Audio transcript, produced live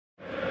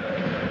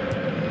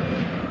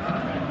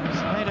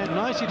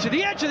nicely to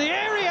the edge of the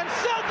area, and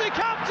Celtic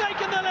have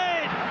taken the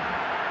lead.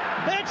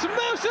 It's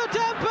Moussa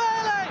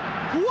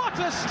Dembele. What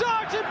a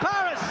start in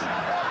Paris.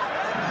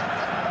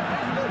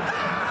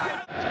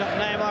 He's got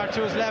Neymar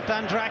to his left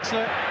and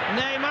Draxler.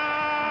 Neymar,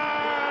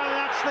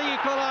 that's the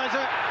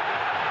equaliser,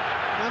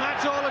 and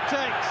that's all it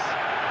takes.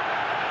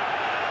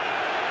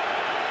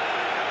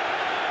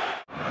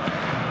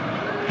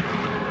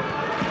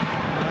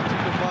 That's a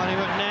good body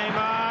with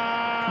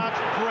Neymar.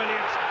 That's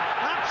brilliant,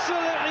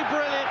 absolutely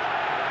brilliant.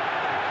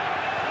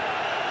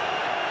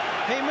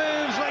 He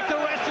moves like the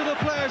rest of the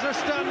players are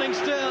standing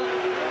still.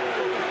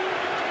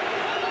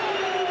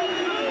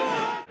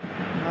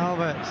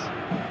 Alves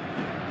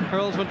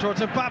hurls one towards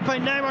Mbappe.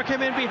 Neymar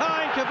came in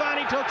behind.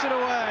 Cavani tucks it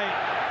away.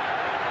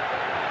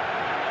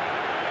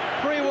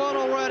 3-1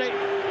 already.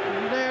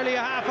 Nearly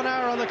a half an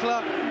hour on the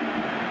clock.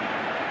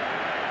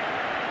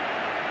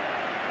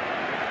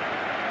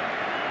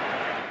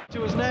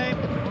 To his name.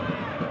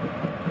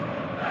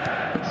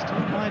 Still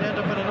might end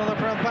up in another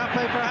for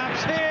Mbappe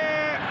perhaps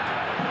here.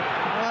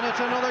 And it's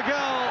another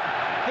goal.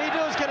 He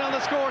does get on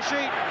the score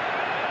sheet.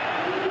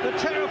 The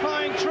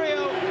terrifying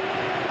trio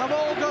have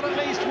all got at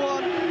least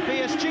one.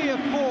 PSG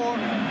have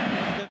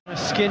 4.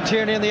 Skin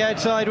Tierney on the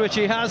outside, which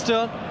he has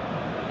done.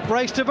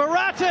 Breaks to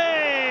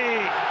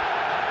Verratti.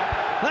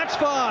 That's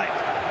 5.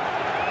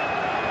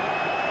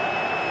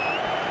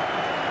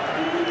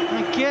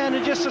 Again,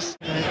 it just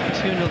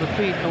 2-0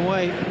 defeat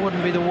away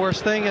wouldn't be the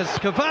worst thing, as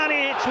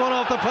Cavani hits one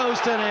off the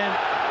post and in.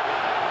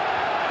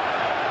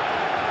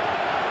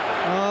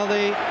 Oh,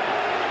 the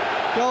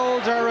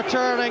goals are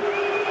returning.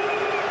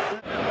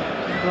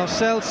 Lo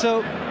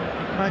Celso,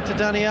 back to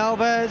Dani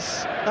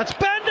Alves. That's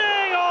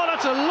bending! Oh,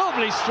 that's a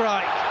lovely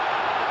strike.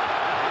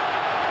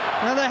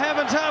 And the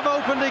heavens have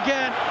opened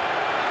again.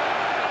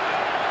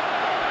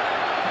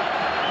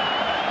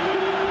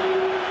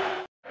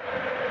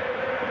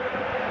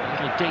 A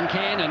little dink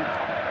in, and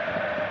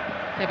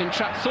Kevin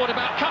Trapp thought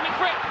about coming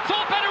for it.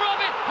 Thought better of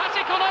it. Has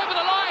it gone over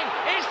the line?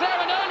 Is there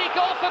an early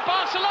goal for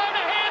Barcelona?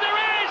 Here there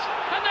is!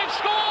 And they've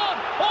scored!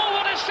 Oh,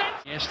 what a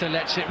sense! Iniesta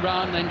lets it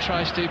run, then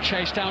tries to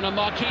chase down on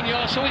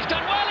Marquinhos. Oh, he's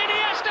done well,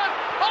 Iniesta!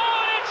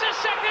 Oh, and it's a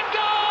second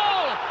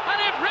goal! And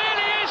it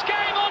really is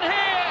game on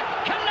here!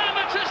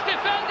 Calamitous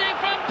defending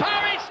from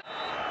Paris!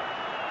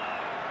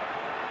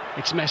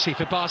 It's Messi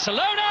for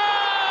Barcelona!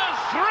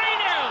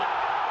 3-0!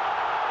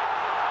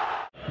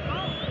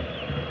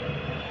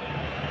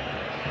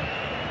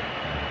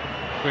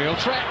 Real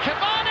threat,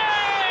 Cavani!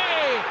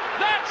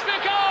 That's the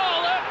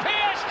goal that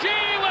PSG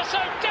were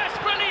so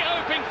desperately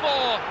hoping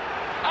for!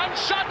 And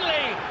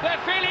suddenly, they're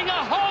feeling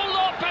a whole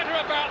lot better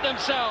about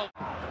themselves.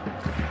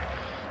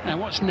 Now,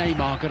 what's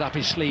Neymar got up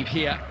his sleeve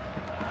here?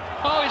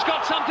 Oh, he's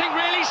got something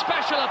really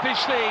special up his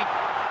sleeve.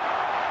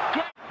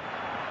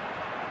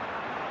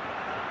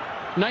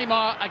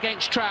 Neymar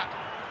against Trapp.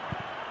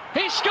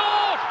 He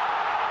scored!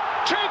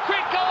 2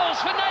 quick goals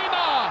for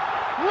Neymar,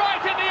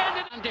 right at the end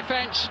of the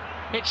defence.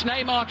 It's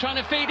Neymar trying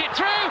to feed it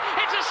through.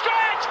 It's a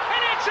stretch,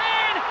 and it's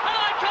in! And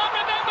I can't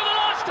remember the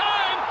last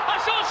time I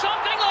saw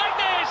something like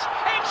this.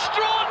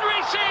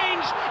 Extraordinary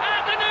scenes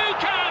at the Nou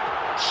Camp.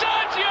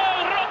 Sergio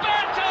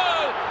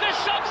Roberto, the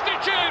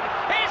substitute,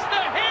 is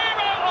the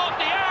hero of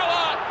the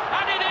hour,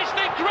 and it is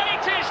the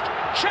greatest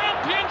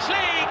Champions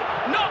League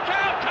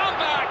knockout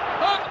comeback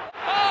of...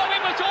 Oh,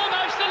 it was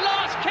almost the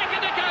last kick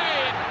of the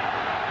game.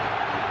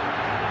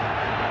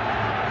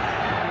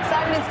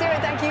 Simon and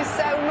Stuart, thank you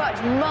so much.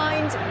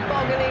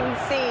 Mind-boggling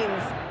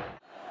scenes.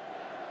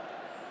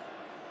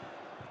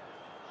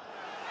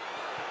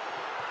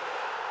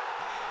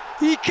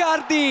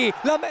 Icardi,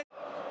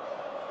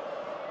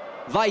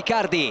 va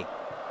Icardi,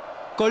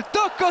 col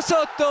tocco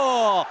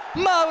sotto,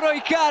 Mauro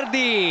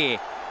Icardi,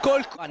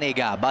 col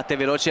Banega, batte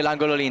veloce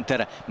l'angolo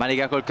l'Inter,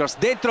 Banega col cross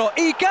dentro,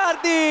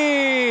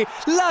 Icardi,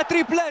 la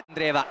tripletta,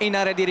 Candreva in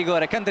area di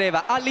rigore,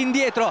 Candreva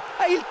all'indietro,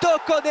 il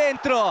tocco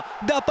dentro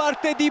da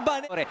parte di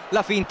Banega,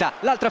 la finta,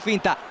 l'altra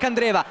finta,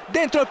 Candreva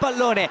dentro il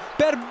pallone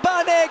per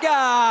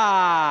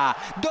Banega,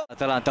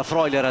 Atalanta,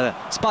 Freuler,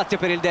 spazio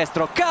per il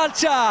destro,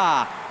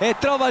 calcia e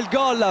trova il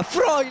gol,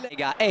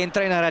 Freuler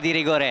entra in area di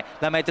rigore,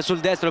 la mette sul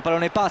destro, il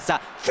pallone passa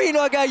fino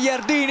a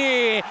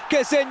Gagliardini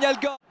che segna il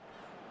gol.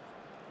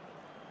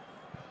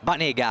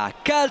 Banega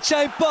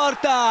calcia in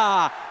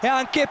porta e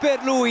anche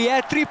per lui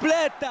è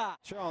tripletta.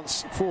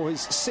 Chance for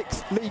his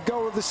 6th league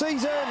goal of the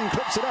season.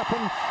 Clips it up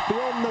and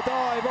beyond the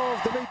dive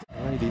of the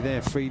lady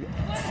there,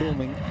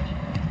 filming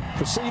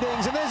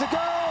proceedings, and there's a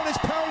goal. It's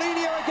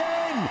Paulinho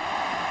again.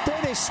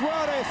 Denis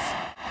Suarez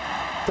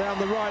down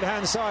the right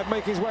hand side,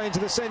 making his way into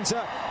the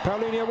centre.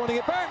 Paulinho wanting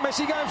it back.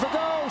 Messi going for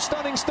goal.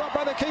 Stunning stop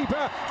by the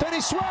keeper.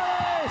 Denis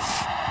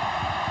Suarez.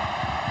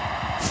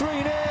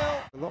 3-0.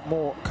 A lot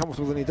more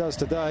comfortable than he does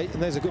today,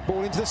 and there's a good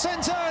ball into the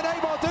centre, and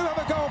Neymar do have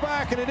a goal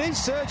back, and it is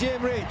Sergio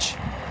Enrich.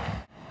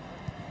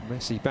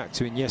 Messi back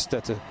to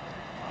Iniesta to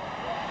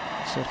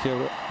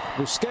Sergio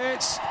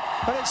Busquets,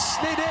 and it's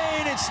slid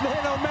in, it's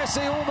Lionel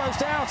Messi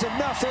almost out of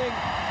nothing,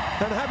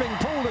 and having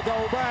pulled a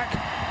goal back,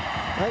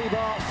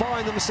 Eibar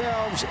find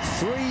themselves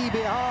 3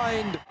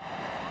 behind.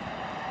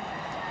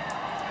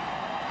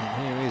 And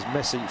here is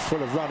Messi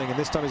full of running, and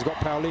this time he's got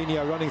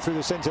Paulinho running through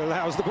the centre,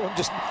 allows the ball,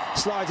 just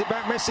slides it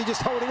back. Messi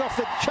just holding off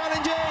the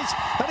challenges,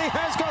 and he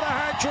has got a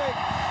hat-trick.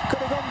 Could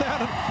have gone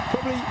down and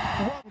probably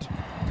won.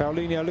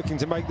 Paulinho looking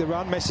to make the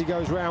run. Messi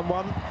goes round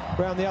one,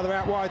 round the other,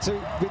 out wide to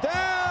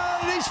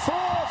Vidal. It is 4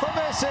 for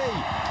Messi.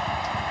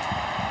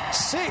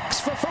 6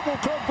 for Football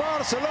Club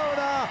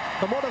Barcelona,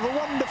 and what a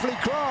wonderfully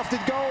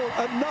crafted goal.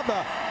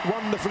 Another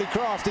wonderfully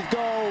crafted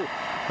goal,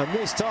 and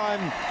this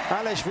time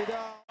Alex Vidal.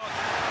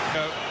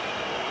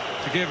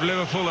 To give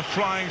Liverpool a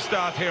flying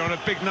start here on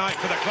a big night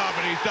for the club,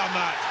 and he's done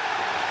that.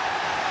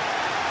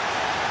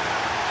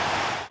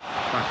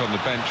 Back on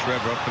the bench,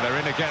 Rebrov, but they're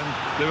in again.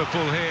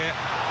 Liverpool here.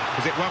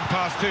 Is it one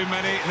pass too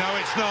many? No,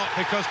 it's not,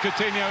 because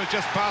Coutinho has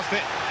just passed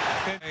it.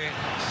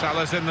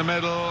 Salah's in the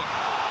middle.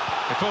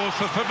 It falls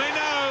for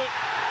Firmino,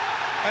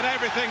 and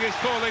everything is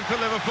falling for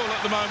Liverpool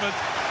at the moment.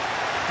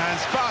 And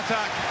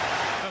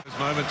Spartak. Those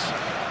moments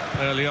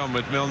early on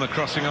with Milner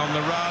crossing on the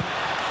run,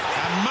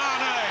 and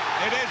Mane.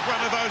 It is one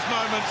of those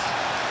moments.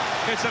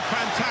 It's a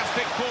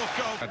fantastic fourth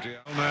goal.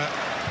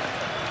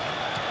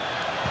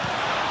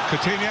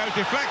 Coutinho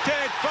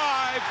deflected,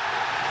 5.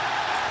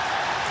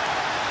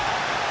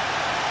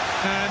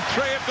 And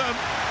 3 of them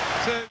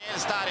to...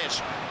 Старич.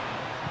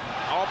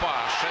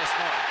 Опа, 6-0.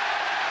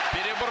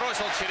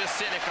 Перебросил через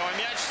Селихова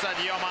мяч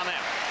Садио Мане.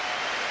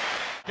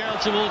 Down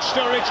towards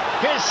Sturridge.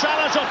 Here's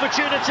Salah's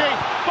opportunity.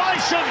 Buy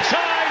some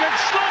time and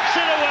slops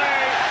it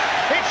away.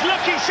 It's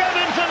lucky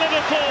 7 for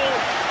Liverpool.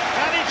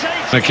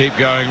 They keep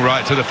going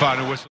right to the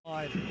final whistle.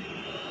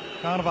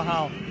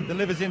 Carvajal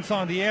delivers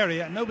inside the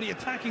area. Nobody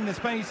attacking the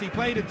space he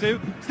played it to.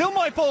 Still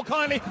might fall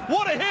kindly.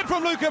 What a hit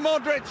from Luka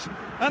Modric.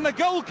 And the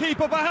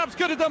goalkeeper perhaps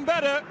could have done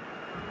better.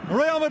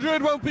 Real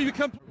Madrid won't be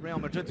Real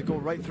Madrid to go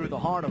right through the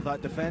heart of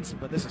that defence,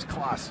 but this is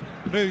class.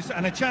 Bruce,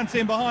 and a chance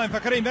in behind for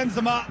Karim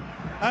Benzema.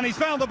 And he's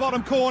found the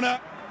bottom corner.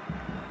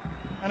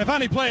 And if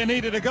any player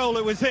needed a goal,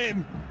 it was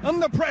him.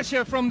 Under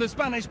pressure from the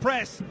Spanish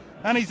press.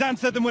 And he's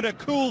answered them with a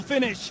cool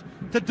finish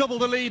to double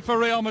the lead for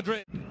Real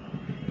Madrid.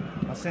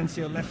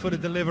 Asensio,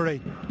 left-footed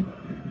delivery.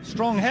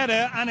 Strong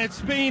header, and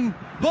it's been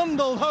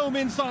bundled home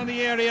inside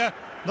the area.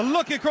 The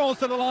look across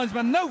to the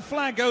linesman, no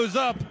flag goes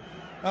up,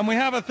 and we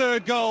have a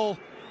third goal.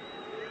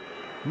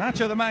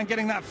 Nacho, the man,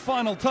 getting that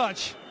final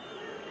touch.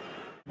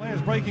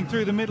 Players breaking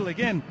through the middle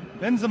again.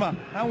 Benzema,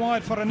 out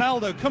wide for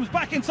Ronaldo, comes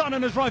back inside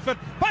on his right foot,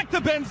 back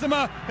to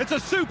Benzema. It's a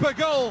super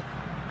goal.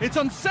 It's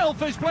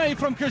unselfish play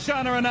from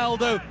Cristiano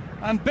Ronaldo,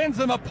 and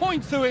Benzema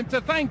points to him to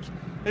thank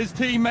his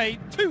teammate.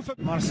 2 for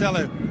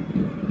Marcelo.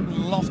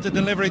 Lofted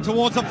delivery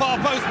towards the far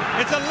post.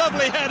 It's a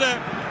lovely header,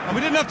 and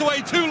we didn't have to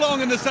wait too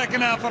long in the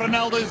second half for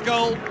Ronaldo's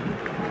goal.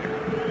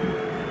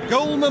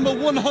 Goal number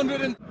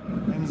 100. And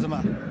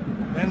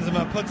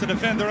Benzema puts the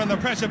defender under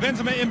pressure.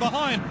 Benzema in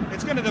behind.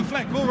 It's going to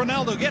deflect. Will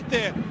Ronaldo get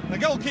there? The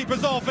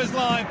goalkeeper's off his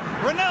line.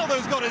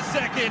 Ronaldo's got his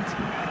second,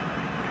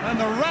 and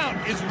the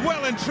rout is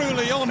well and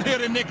truly on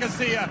here in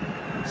Nicosia.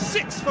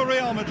 6 for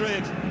Real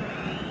Madrid.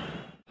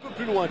 Un peu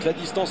plus loin que la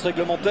distance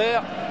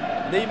réglementaire.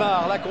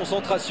 Neymar, la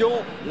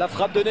concentration, la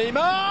frappe de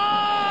Neymar.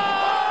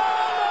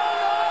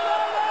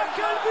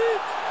 Quel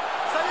but!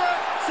 Ça y est,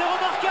 c'est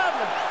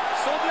remarquable.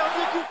 Son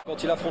dernier coup.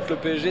 Quand il affronte le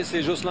PSG,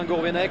 c'est Jocelyn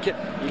Gourvenec.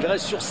 Il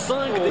reste sur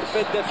 5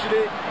 défaites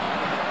d'affilée.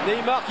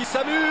 Neymar qui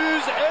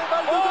s'amuse et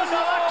balle de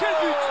Benzema. Quel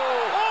but!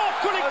 Oh,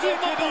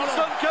 collectivement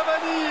Edinson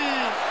Cavani.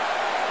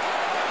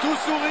 Tout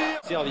sourire.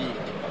 Servi.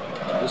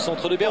 Le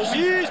centre de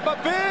Bergis,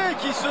 Mbappé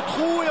qui se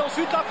trouve et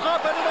ensuite la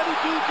frappe, elle est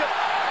magnifique.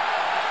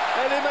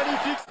 Elle est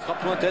magnifique.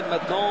 Frappe lointaine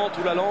maintenant,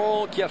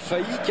 Toulalan qui a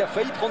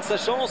failli prendre sa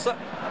chance.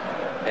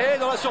 Et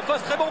dans la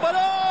surface, très bon ballon.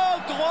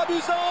 3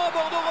 buts à 1,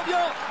 Bordeaux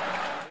revient.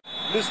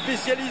 Le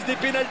spécialiste des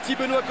pénaltys,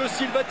 Benoît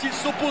Costil, va-t-il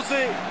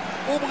s'opposer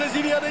au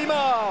Brésilien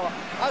Neymar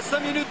à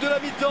 5 minutes de la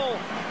mi-temps?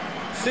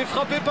 C'est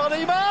frappé par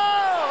Neymar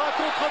à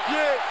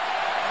contre-pied.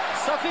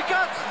 Ça fait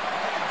 4.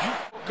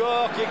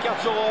 Encore qui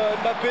écarte sur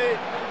Mbappé.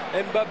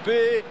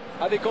 Mbappé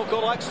avec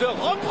encore Draxler.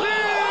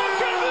 Reprise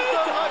de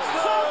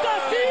Draxler.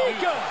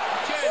 Fantastique.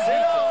 C'est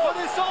la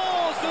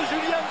renaissance de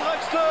Julian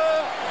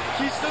Draxler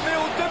qui se met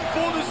au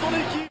tempo de son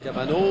équipe.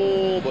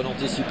 Cavano, bonne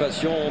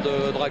anticipation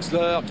de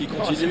Draxler qui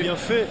continue. C'est bien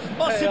fait.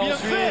 C'est bien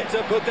fait.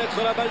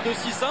 Peut-être la balle de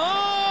 6-1. Oh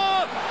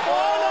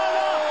là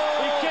là.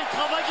 Et quel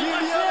travail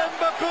Kylian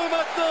Mbappé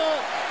maintenant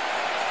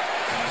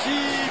qui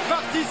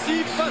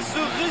participe à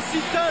ce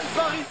récital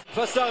Paris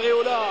face à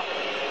Areola.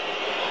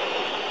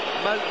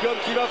 Malcolm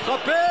qui va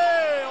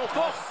frapper en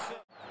force.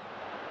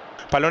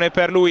 Pallone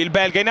per lui, il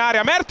belga in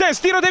area,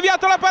 Mertens, tiro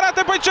deviato, la parata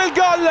e poi c'è il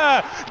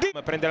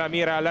gol! Prende la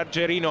mira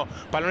l'Algerino,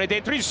 pallone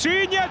dentro,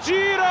 Insigne a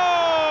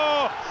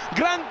giro!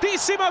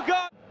 Grandissimo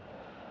gol!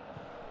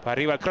 Poi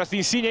arriva il cross di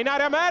Insigne in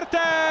area,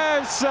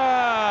 Mertens!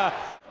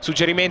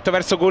 Suggerimento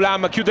verso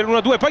Gulam, chiude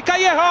l'1-2, poi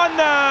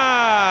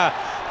Callejon!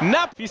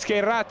 Fischia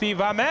Errati,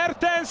 va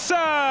Mertens!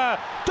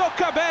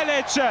 Tocca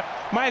Belec,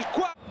 ma è il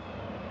 4.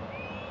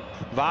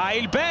 Va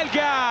il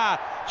belga,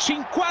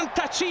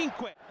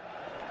 55.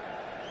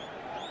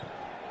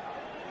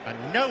 And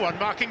no one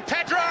marking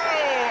Pedro!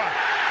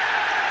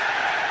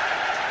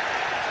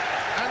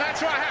 And that's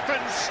That's what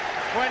happens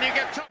when you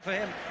get top for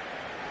him.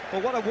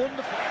 But what a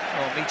wonderful...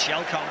 Oh, Michel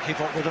can't keep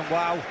up with him,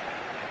 wow.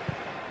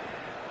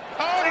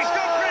 Oh, and he's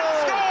got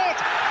scored!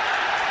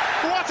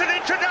 What an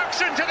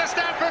introduction to the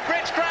Stamford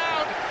Bridge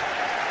crowd!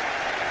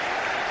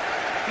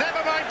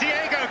 Never mind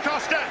Diego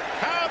Costa,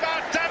 how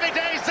about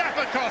Davide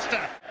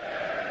Zappacosta?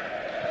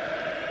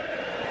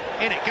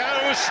 In it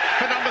goes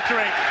for number 3.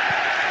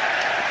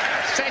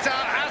 Cesar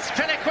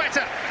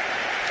Azpilicueta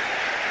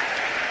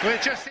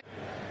with just...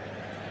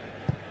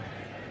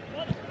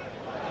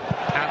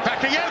 And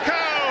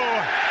Bakayoko!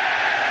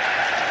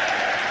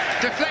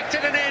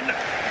 Deflected and in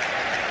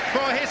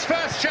for his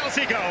first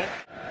Chelsea goal.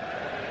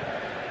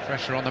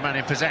 Pressure on the man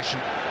in possession.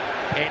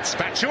 It's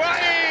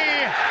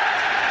Batshuayi!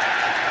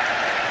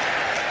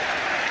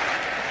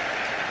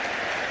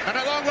 And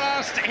at long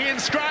last, he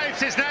inscribes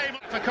his name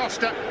for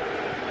Costa.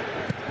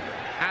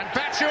 And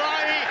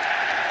Batshuayi.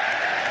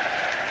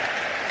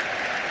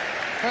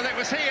 Well, it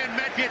was he and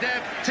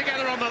Medvedev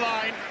together on the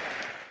line.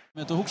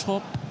 Met de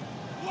hoekschop.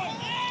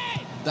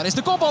 Daar is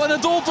de kopbal en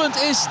het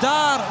doelpunt is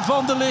daar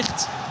van de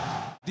Ligt.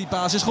 Die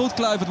paas is goed,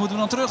 Kluivert moeten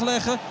we dan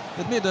terugleggen.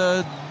 Het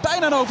midden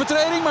bijna een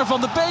overtreding, maar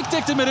Van der Beek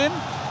tikt hem erin.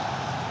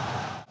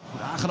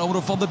 Goed aangenomen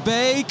door Van der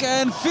Beek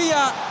en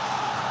via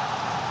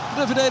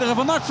de verdediger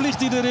van NAC vliegt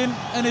hij erin.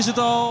 En is het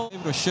al...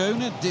 Even door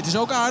Schöne, dit is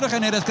ook aardig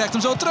en Herret krijgt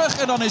hem zo terug.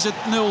 En dan is het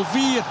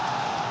 0-4.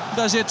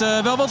 Daar zit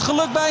wel wat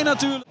geluk bij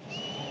natuurlijk.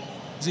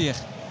 Zie je.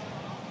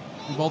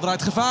 De bal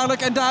draait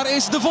gevaarlijk en daar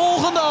is de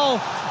volgende al.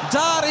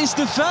 Daar is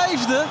de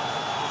 5e.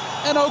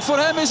 En ook voor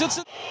hem is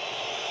het...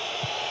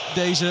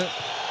 Deze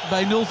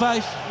bij 0-5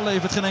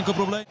 levert geen enkel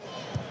probleem.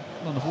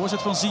 Dan de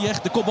voorzet van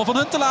Ziyech, de kopbal van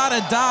Huntelaar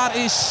en daar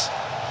is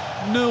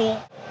 0.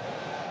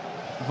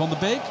 Van der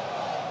Beek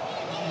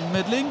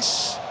met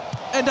links.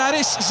 En daar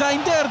is zijn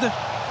derde.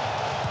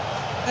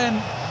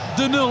 En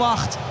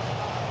de 0-8.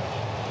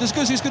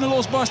 Discussies kunnen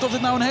losbarsten of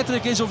dit nou een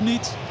hattrick is of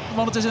niet.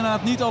 Want het is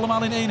inderdaad niet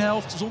allemaal in één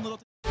helft. Zonder dat...